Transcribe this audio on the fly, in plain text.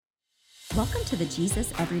Welcome to the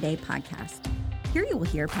Jesus Everyday podcast. Here you will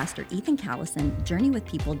hear Pastor Ethan Callison journey with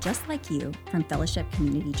people just like you from Fellowship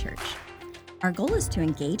Community Church. Our goal is to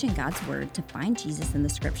engage in God's Word to find Jesus in the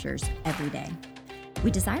Scriptures every day.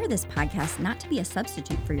 We desire this podcast not to be a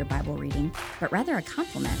substitute for your Bible reading, but rather a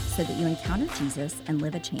complement so that you encounter Jesus and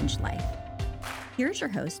live a changed life. Here's your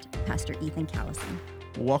host, Pastor Ethan Callison.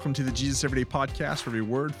 Welcome to the Jesus Everyday podcast, where every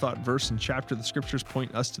word, thought, verse, and chapter of the Scriptures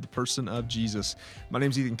point us to the person of Jesus. My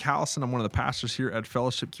name is Ethan Callison. I'm one of the pastors here at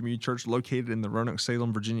Fellowship Community Church, located in the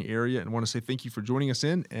Roanoke-Salem, Virginia area, and I want to say thank you for joining us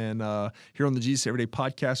in and here on the Jesus Everyday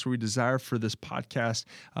podcast, where we desire for this podcast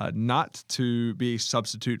not to be a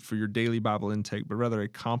substitute for your daily Bible intake, but rather a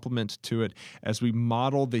complement to it as we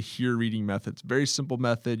model the hear reading method. It's a very simple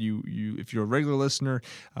method. You, if you're a regular listener,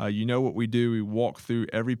 you know what we do. We walk through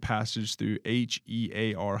every passage through HEAR,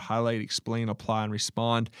 highlight, explain, apply, and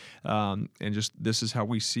respond. And just this is how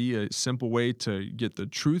we see a simple way to get the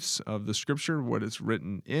truths of the Scripture, what it's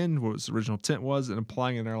written in, what its original intent was, and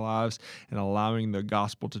applying it in our lives and allowing the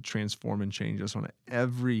gospel to transform and change us on an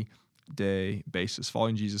everyday basis,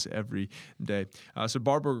 following Jesus every day. So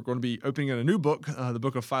Barbara, we're going to be opening in a new book, the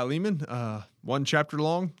book of Philemon, one chapter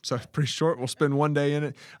long, so pretty short. We'll spend one day in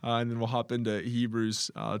it, and then we'll hop into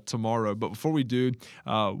Hebrews tomorrow. But before we do,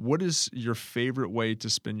 what is your favorite way to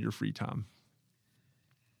spend your free time?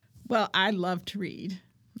 Well, I love to read,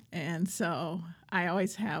 and so I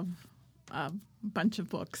always have a bunch of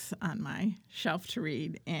books on my shelf to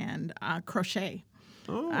read, and crochet.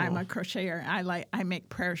 Oh. I'm a crocheter. I make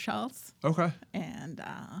prayer shawls. Okay. And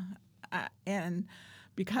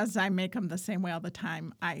because I make them the same way all the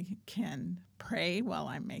time, I can pray while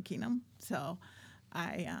I'm making them. So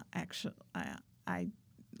I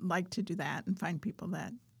like to do that and find people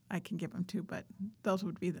that I can give them to. But those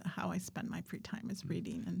would be how I spend my free time, is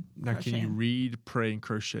reading and crocheting. Now, can you read, pray, and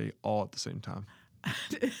crochet all at the same time?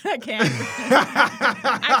 I can.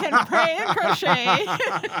 I can pray and crochet,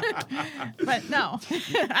 but no,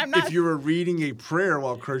 I'm not. If you were reading a prayer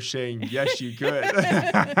while crocheting, yes, you could.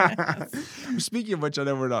 Speaking of which, I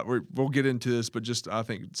know we'll get into this, but just I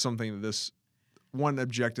think something that this one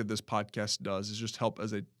objective this podcast does is just help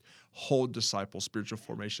as a whole disciple spiritual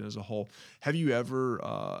formation as a whole. Have you ever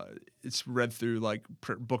it's read through like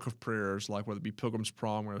book of prayers, like whether it be Pilgrim's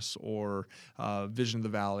Progress or Vision of the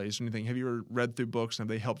Valleys or anything? Have you ever read through books and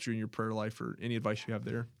have they helped you in your prayer life, or any advice you have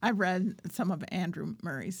there? I've read some of Andrew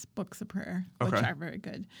Murray's books of prayer, which are very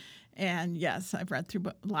good. And yes, I've read through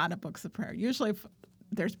a lot of books of prayer. Usually if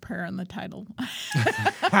there's prayer in the title,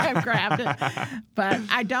 I've grabbed it. But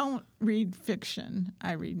I don't read fiction.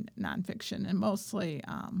 I read nonfiction, and mostly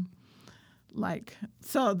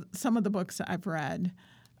so some of the books that I've read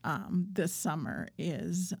this summer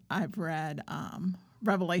is I've read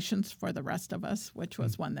Revelations for the Rest of Us, which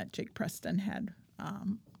was one that Jake Preston had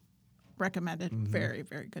recommended. Mm-hmm. Very,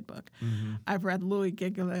 very good book. Mm-hmm. I've read Louis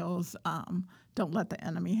Giglio's Don't Let the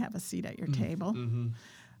Enemy Have a Seat at Your Table. Mm-hmm.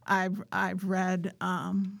 I've read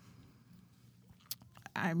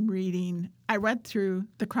I read through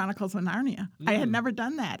the Chronicles of Narnia. I had never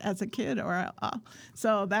done that as a kid,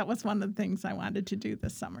 so that was one of the things I wanted to do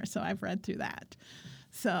this summer. So I've read through that.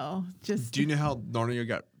 So just do you know how Narnia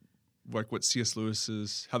got, like what C.S.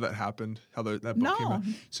 Lewis's, how that happened, how that book came out?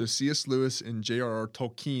 So C.S. Lewis and J.R.R.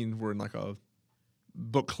 Tolkien were in like a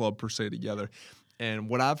book club per se together. And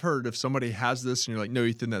what I've heard, if somebody has this and you're like, no,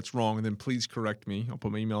 Ethan, that's wrong, and then please correct me. I'll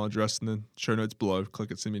put my email address in the show notes below.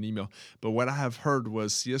 Click it, send me an email. But what I have heard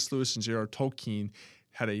was C.S. Lewis and J.R.R. Tolkien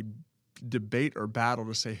had a debate or battle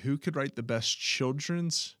to say who could write the best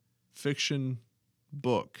children's fiction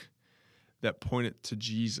book that pointed to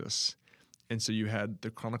Jesus. And so you had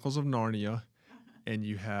the Chronicles of Narnia and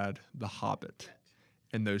you had The Hobbit.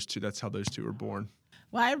 And those two, that's how those two were born.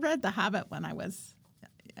 Well, I read The Hobbit when I was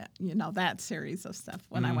that series of stuff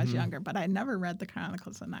when I was younger, but I never read the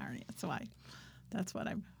Chronicles of Narnia, so that's what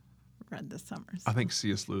I've read this summer. So. I think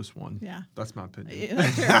C.S. Lewis won. Yeah. That's my opinion.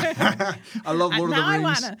 Yeah, I love Lord of the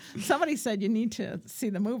Rings. Somebody said you need to see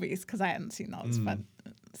the movies, because I hadn't seen those, but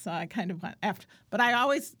so I kind of went after. But I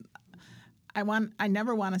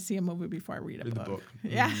never want to see a movie before I read a book. The book.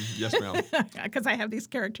 Yeah. Yes, ma'am. Because I have these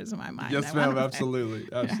characters in my mind. Yes, ma'am. Absolutely.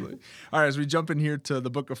 Absolutely. Yeah. All right, as we jump in here to the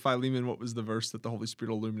book of Philemon, what was the verse that the Holy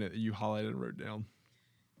Spirit illuminated that you highlighted and wrote down?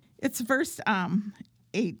 It's verse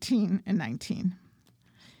 18 and 19.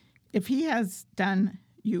 If he has done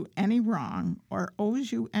you any wrong or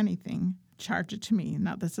owes you anything, charge it to me.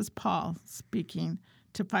 Now, this is Paul speaking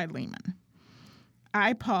to Philemon.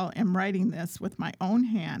 I, Paul, am writing this with my own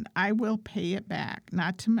hand. I will pay it back,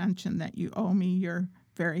 not to mention that you owe me your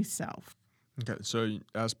very self. Okay, so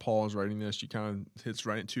as Paul is writing this, you kind of hits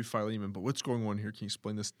right into Philemon, but what's going on here? Can you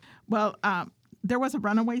explain this? Well, there was a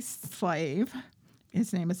runaway slave.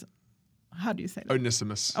 His name is, how do you say that?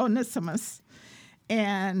 Onesimus. Onesimus.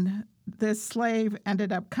 And this slave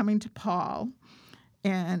ended up coming to Paul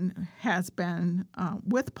and has been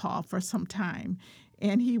with Paul for some time.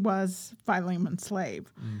 And he was Philemon's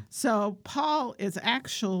slave. So Paul is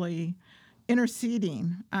actually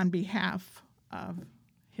interceding on behalf of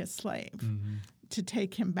his slave to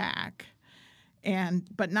take him back,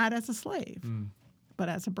 but not as a slave, but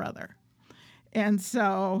as a brother. And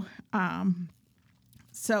so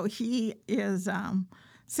he is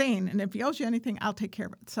saying, and if he owes you anything, I'll take care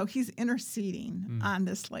of it. So he's interceding on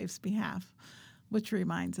this slave's behalf, which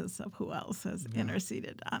reminds us of who else has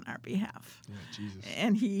interceded on our behalf. Yeah, Jesus.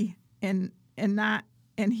 And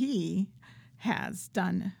he has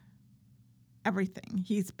done everything.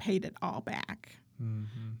 He's paid it all back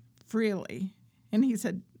freely. And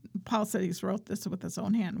Paul said he's wrote this with his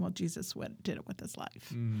own hand. Well, Jesus did it with his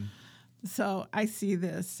life. So I see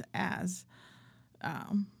this as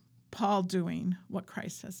Paul doing what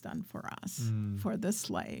Christ has done for us, for this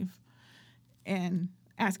slave, and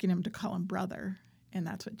asking him to call him brother. And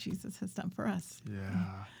that's what Jesus has done for us.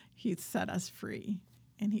 Yeah. He's set us free,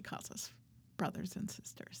 and he calls us brothers and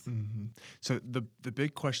sisters. So the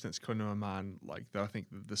big question that's coming to my mind, like that I think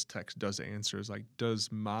that this text does answer, is like,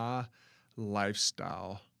 does my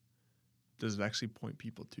lifestyle, does it actually point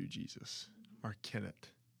people to Jesus, or can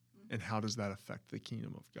it? And how does that affect the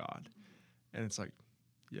kingdom of God? And it's like,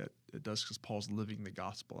 yeah, it does, because Paul's living the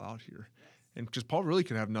gospel out here. And because Paul really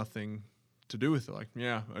could have nothing to do with it. Like,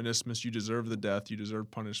 yeah, Onesimus, you deserve the death, you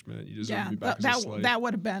deserve punishment, you deserve to be back as a slave. That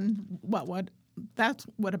would have been that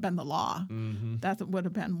would have been the law. That would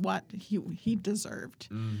have been what he deserved.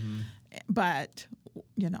 But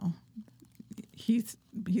he's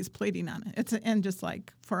pleading on it. And just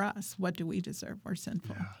like for us, what do we deserve? We're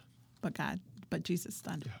sinful. Yeah. But Jesus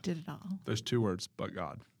did it all. Those two words, but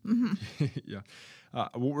God. Yeah.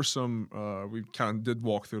 What were some, we kind of did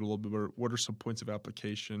walk through it a little bit, but what are some points of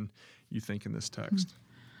application you think in this text?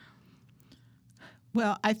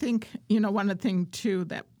 Well, I think, one of the things, too,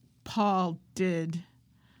 that Paul did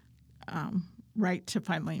write to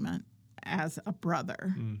Philemon as a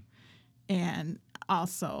brother, and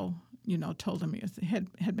also, told him he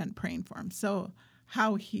had been praying for him. So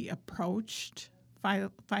how he approached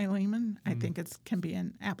Philemon, I think can be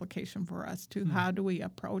an application for us, too. How do we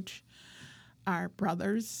approach our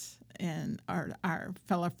brothers and our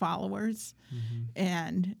fellow followers?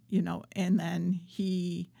 And, and then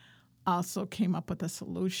he also came up with a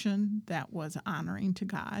solution that was honoring to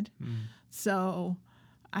God. So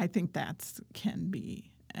I think that can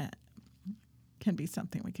be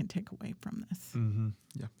something we can take away from this.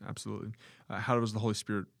 Yeah, absolutely. How does the Holy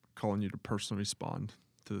Spirit calling you to personally respond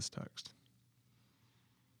to this text?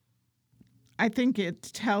 I think it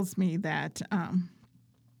tells me that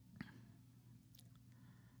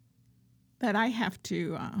that I have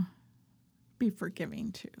to be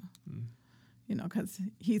forgiving too. Because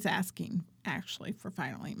he's asking actually for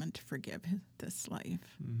Philemon to forgive this slave.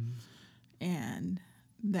 And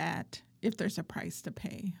that if there's a price to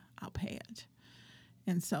pay, I'll pay it.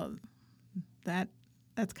 And so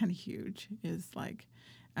that's kind of huge, is like,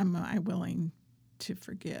 am I willing to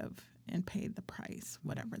forgive and pay the price,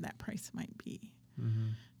 whatever that price might be?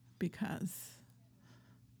 Because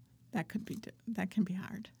that can be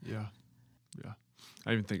hard. Yeah.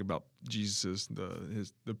 I even think about Jesus'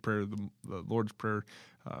 the prayer, the Lord's Prayer,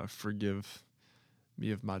 forgive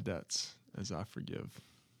me of my debts as I forgive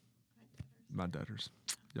my debtors.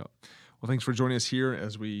 Yep. Well, thanks for joining us here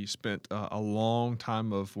as we spent a long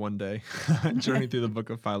time of one day journeying through the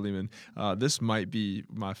book of Philemon. This might be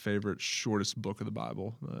my favorite, shortest book of the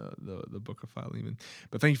Bible, the book of Philemon.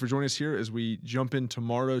 But thank you for joining us here as we jump in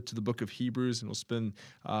tomorrow to the book of Hebrews, and we'll spend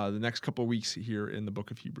the next couple of weeks here in the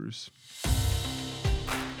book of Hebrews.